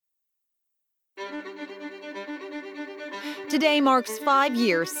Today marks 5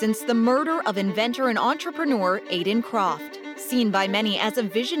 years since the murder of inventor and entrepreneur Aiden Croft. Seen by many as a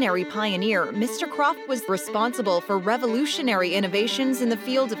visionary pioneer, Mr. Croft was responsible for revolutionary innovations in the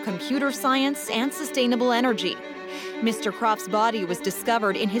field of computer science and sustainable energy. Mr. Croft's body was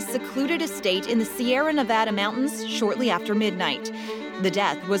discovered in his secluded estate in the Sierra Nevada mountains shortly after midnight. The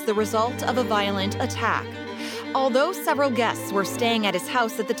death was the result of a violent attack. Although several guests were staying at his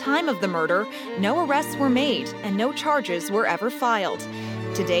house at the time of the murder, no arrests were made and no charges were ever filed.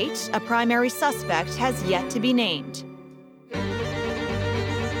 To date, a primary suspect has yet to be named.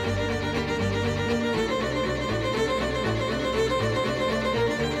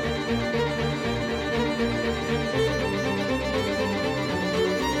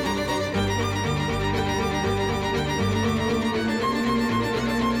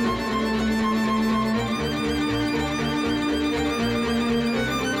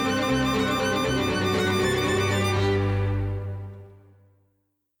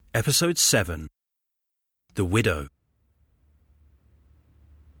 Episode 7. The Widow.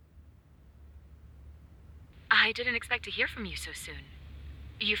 I didn't expect to hear from you so soon.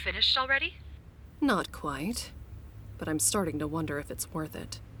 You finished already? Not quite, but I'm starting to wonder if it's worth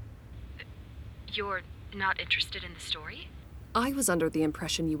it. You're not interested in the story? I was under the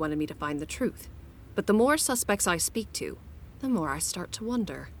impression you wanted me to find the truth, but the more suspects I speak to, the more I start to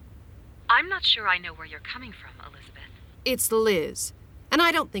wonder. I'm not sure I know where you're coming from, Elizabeth. It's Liz. And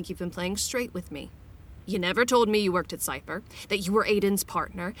I don't think you've been playing straight with me. You never told me you worked at Cypher, that you were Aiden's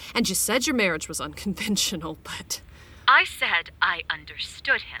partner, and you said your marriage was unconventional, but... I said I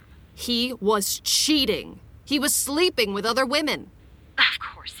understood him. He was cheating. He was sleeping with other women. Of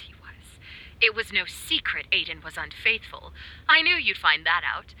course he was. It was no secret Aiden was unfaithful. I knew you'd find that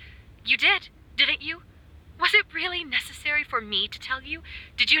out. You did, didn't you? Was it really necessary for me to tell you?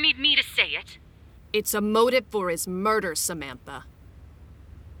 Did you need me to say it? It's a motive for his murder, Samantha.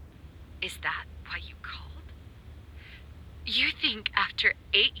 Is that why you called? You think after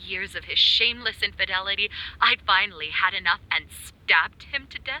 8 years of his shameless infidelity, I'd finally had enough and stabbed him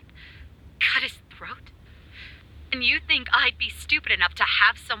to death? Cut his throat? And you think I'd be stupid enough to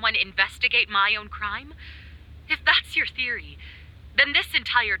have someone investigate my own crime? If that's your theory, then this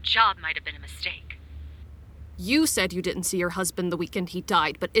entire job might have been a mistake. You said you didn't see your husband the weekend he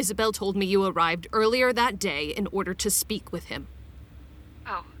died, but Isabel told me you arrived earlier that day in order to speak with him.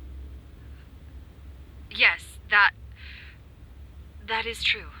 Oh. Yes, that is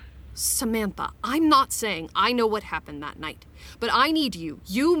true. Samantha, I'm not saying I know what happened that night, but I need you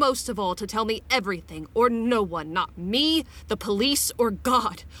most of all, to tell me everything, or no one, not me, the police, or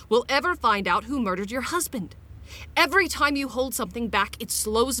God, will ever find out who murdered your husband. Every time you hold something back, it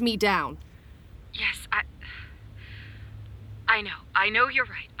slows me down. Yes, I know you're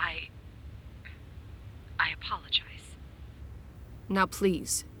right. I apologize. Now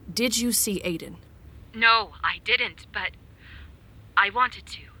please, did you see Aiden? No, I didn't, but I wanted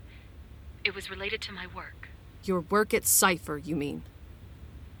to. It was related to my work. Your work at Cypher, you mean?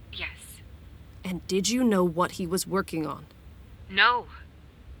 Yes. And did you know what he was working on? No,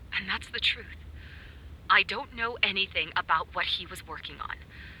 and that's the truth. I don't know anything about what he was working on.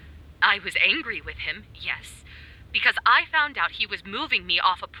 I was angry with him, yes, because I found out he was moving me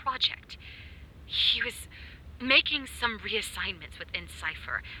off a project. He was making some reassignments within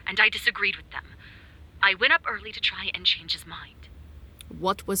Cypher, and I disagreed with them. I went up early to try and change his mind.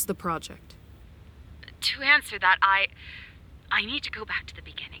 What was the project? To answer that, I need to go back to the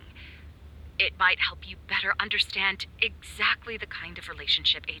beginning. It might help you better understand exactly the kind of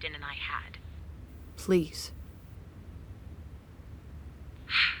relationship Aiden and I had. Please.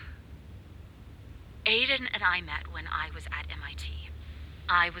 Aiden and I met when I was at MIT.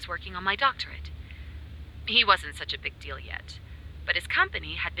 I was working on my doctorate. He wasn't such a big deal yet, but his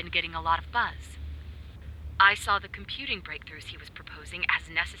company had been getting a lot of buzz. I saw the computing breakthroughs he was proposing as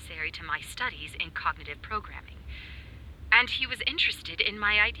necessary to my studies in cognitive programming, and he was interested in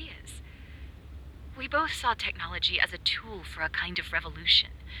my ideas. We both saw technology as a tool for a kind of revolution.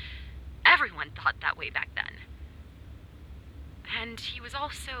 Everyone thought that way back then. And he was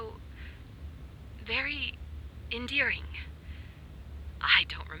also very endearing. I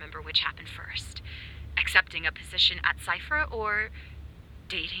don't remember which happened first, accepting a position at Cypher or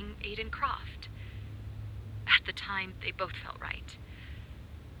dating Aiden Croft. At the time, they both felt right.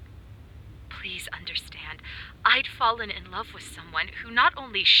 Please understand, I'd fallen in love with someone who not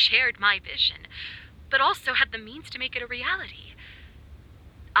only shared my vision, but also had the means to make it a reality.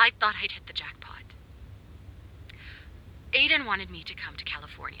 I thought I'd hit the jackpot. Aiden wanted me to come to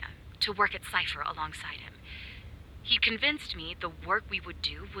California, to work at Cypher alongside him. He convinced me the work we would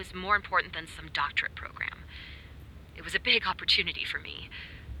do was more important than some doctorate program. It was a big opportunity for me,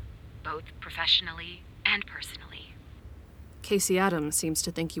 both professionally and personally. Casey Adams seems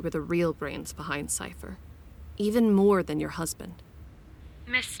to think you were the real brains behind Cypher, even more than your husband.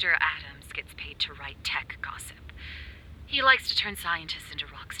 Mr. Adams gets paid to write tech gossip. He likes to turn scientists into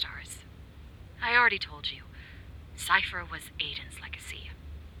rock stars. I already told you, Cypher was Aiden's legacy.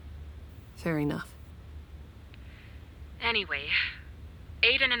 Fair enough. Anyway,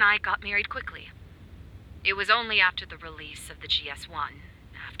 Aiden and I got married quickly. It was only after the release of the GS1,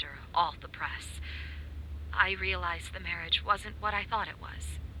 after all the press, I realized the marriage wasn't what I thought it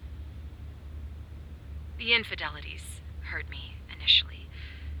was. The infidelities hurt me initially.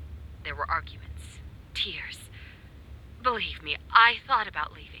 There were arguments, tears. Believe me, I thought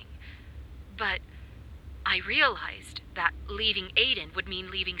about leaving. But I realized that leaving Aiden would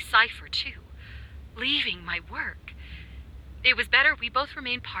mean leaving Cypher too. Leaving my work. It was better we both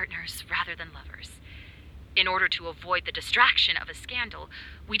remain partners rather than lovers. In order to avoid the distraction of a scandal,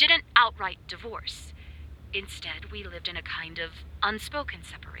 we didn't outright divorce. Instead, we lived in a kind of unspoken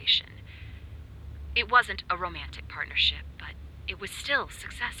separation. It wasn't a romantic partnership, but it was still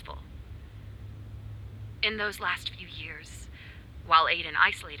successful. In those last few years, while Aiden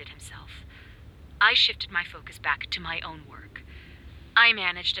isolated himself, I shifted my focus back to my own work. I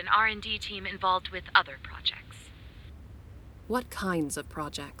managed an R&D team involved with other projects. What kinds of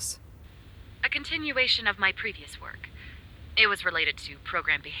projects? A continuation of my previous work. It was related to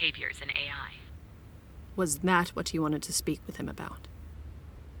program behaviors and AI. Was that what you wanted to speak with him about?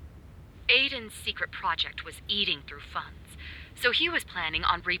 Aiden's secret project was eating through funds, so he was planning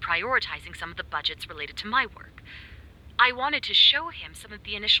on reprioritizing some of the budgets related to my work. I wanted to show him some of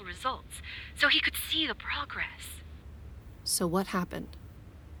the initial results, so he could see the progress. So what happened?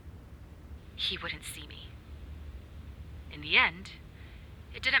 He wouldn't see me. In the end,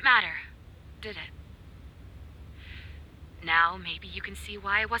 it didn't matter, did it? Now maybe you can see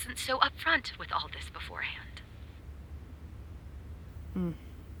why I wasn't so upfront with all this beforehand.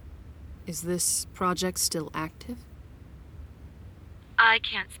 Is this project still active? I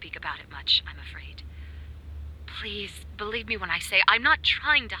can't speak about it much, I'm afraid. Please, believe me when I say I'm not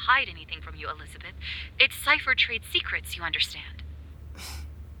trying to hide anything from you, Elizabeth. It's Cypher trade secrets, you understand.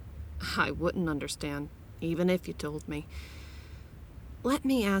 I wouldn't understand, even if you told me. Let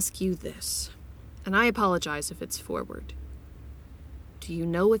me ask you this, and I apologize if it's forward. Do you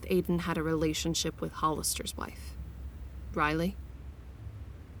know if Aiden had a relationship with Hollister's wife, Riley?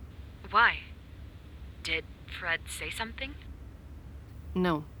 Why? Did Fred say something?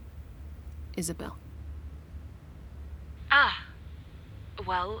 No. Isabel.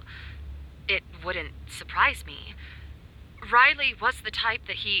 Well, it wouldn't surprise me. Riley was the type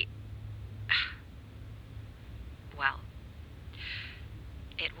that he... Well,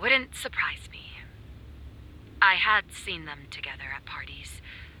 it wouldn't surprise me. I had seen them together at parties,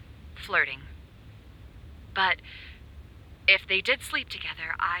 flirting. But if they did sleep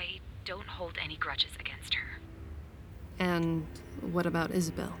together, I don't hold any grudges against her. And what about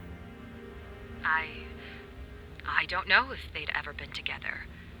Isabel? I don't know if they'd ever been together.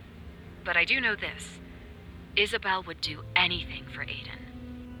 But I do know this. Isabel would do anything for Aiden.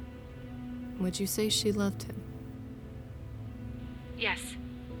 Would you say she loved him? Yes,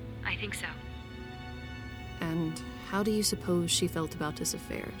 I think so. And how do you suppose she felt about his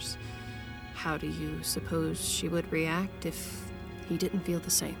affairs? How do you suppose she would react if he didn't feel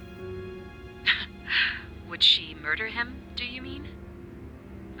the same? Would she murder him, do you mean?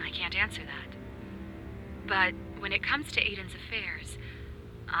 I can't answer that. But when it comes to Aiden's affairs,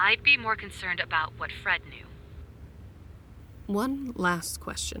 I'd be more concerned about what Fred knew. One last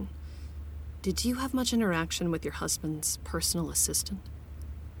question. Did you have much interaction with your husband's personal assistant?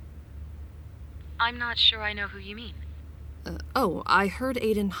 I'm not sure I know who you mean. I heard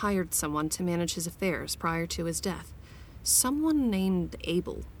Aiden hired someone to manage his affairs prior to his death. Someone named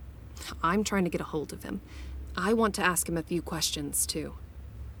Abel. I'm trying to get a hold of him. I want to ask him a few questions, too.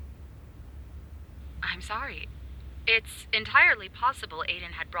 I'm sorry. It's entirely possible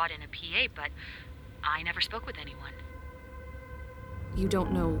Aiden had brought in a PA, but I never spoke with anyone. You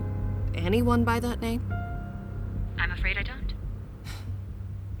don't know anyone by that name? I'm afraid I don't.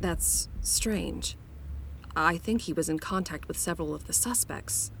 That's strange. I think he was in contact with several of the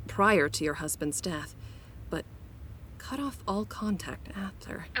suspects prior to your husband's death, but cut off all contact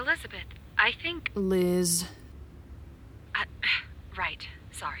after. Elizabeth, I think... Liz. Right,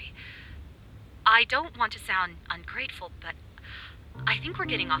 sorry. I don't want to sound ungrateful, but I think we're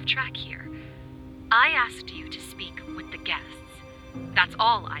getting off track here. I asked you to speak with the guests. That's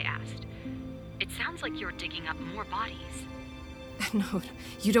all I asked. It sounds like you're digging up more bodies. No,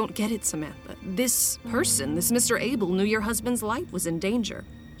 you don't get it, Samantha. This person, this Mr. Abel, knew your husband's life was in danger.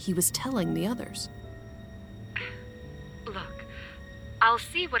 He was telling the others. Look, I'll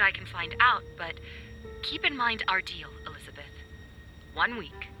see what I can find out, but keep in mind our deal, Elizabeth. 1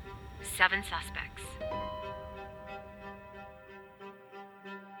 week, 7 suspects.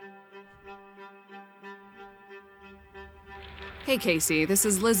 Hey, Casey, this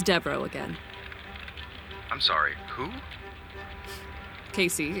is Liz Devereaux again. I'm sorry, who?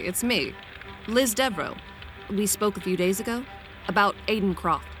 Casey, it's me, Liz Devereaux. We spoke a few days ago about Aiden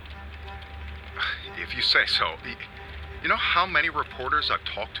Croft. If you say so. You know how many reporters I've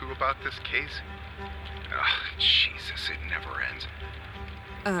talked to about this case? Jesus, it never ends.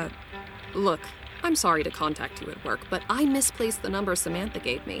 Look, I'm sorry to contact you at work, but I misplaced the number Samantha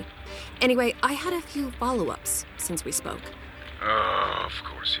gave me. Anyway, I had a few follow-ups since we spoke. Of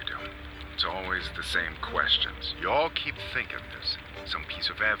course you do. It's always the same questions. You all keep thinking there's some piece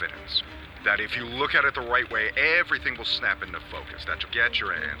of evidence that if you look at it the right way, everything will snap into focus, that you'll get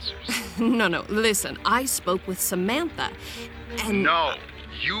your answers. No, listen, I spoke with Samantha, and... No,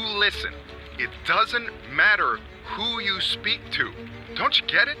 you listen. It doesn't matter who you speak to. Don't you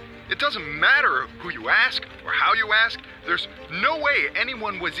get it? It doesn't matter who you ask or how you ask. There's no way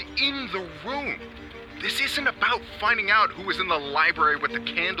anyone was in the room. This isn't about finding out who was in the library with the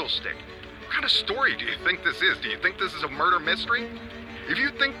candlestick. What kind of story do you think this is? Do you think this is a murder mystery? If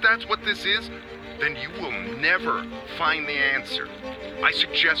you think that's what this is, then you will never find the answer. I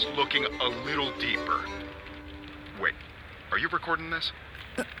suggest looking a little deeper. Wait, are you recording this?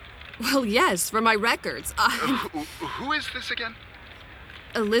 Well, yes, for my records. Who is this again?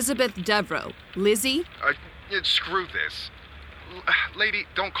 Elizabeth Devereaux. Lizzie? Screw this. Lady,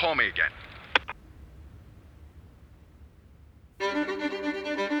 don't call me again.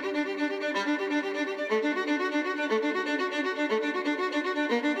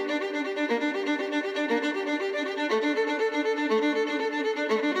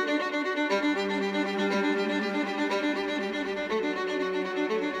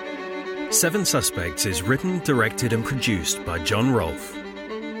 Seven Suspects is written, directed and produced by John Rolfe.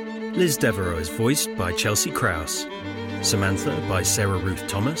 Liz Devereaux is voiced by Chelsea Krause, Samantha by Sarah Ruth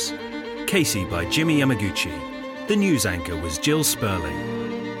Thomas, Casey by Jimmy Yamaguchi. The news anchor was Jill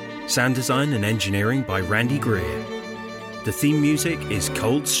Sperling. Sound design and engineering by Randy Greer. The theme music is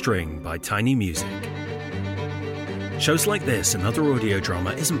Cold String by Tiny Music. Shows like this and other audio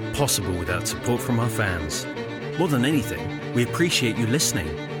drama isn't possible without support from our fans. More than anything, we appreciate you listening.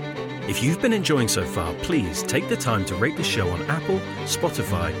 If you've been enjoying so far, please take the time to rate the show on Apple,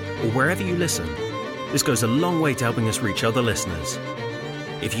 Spotify, or wherever you listen. This goes a long way to helping us reach other listeners.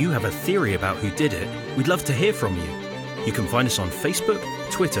 If you have a theory about who did it, we'd love to hear from you. You can find us on Facebook,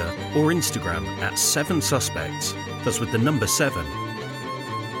 Twitter, or Instagram at 7 Suspects. That's with the number 7.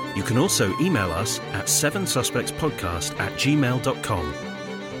 You can also email us at 7suspectspodcast@gmail.com.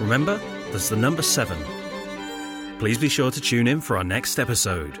 Remember, that's the number 7. Please be sure to tune in for our next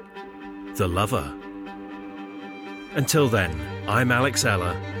episode, The Lover. Until then, I'm Alex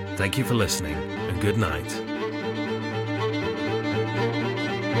Eller. Thank you for listening, and good night.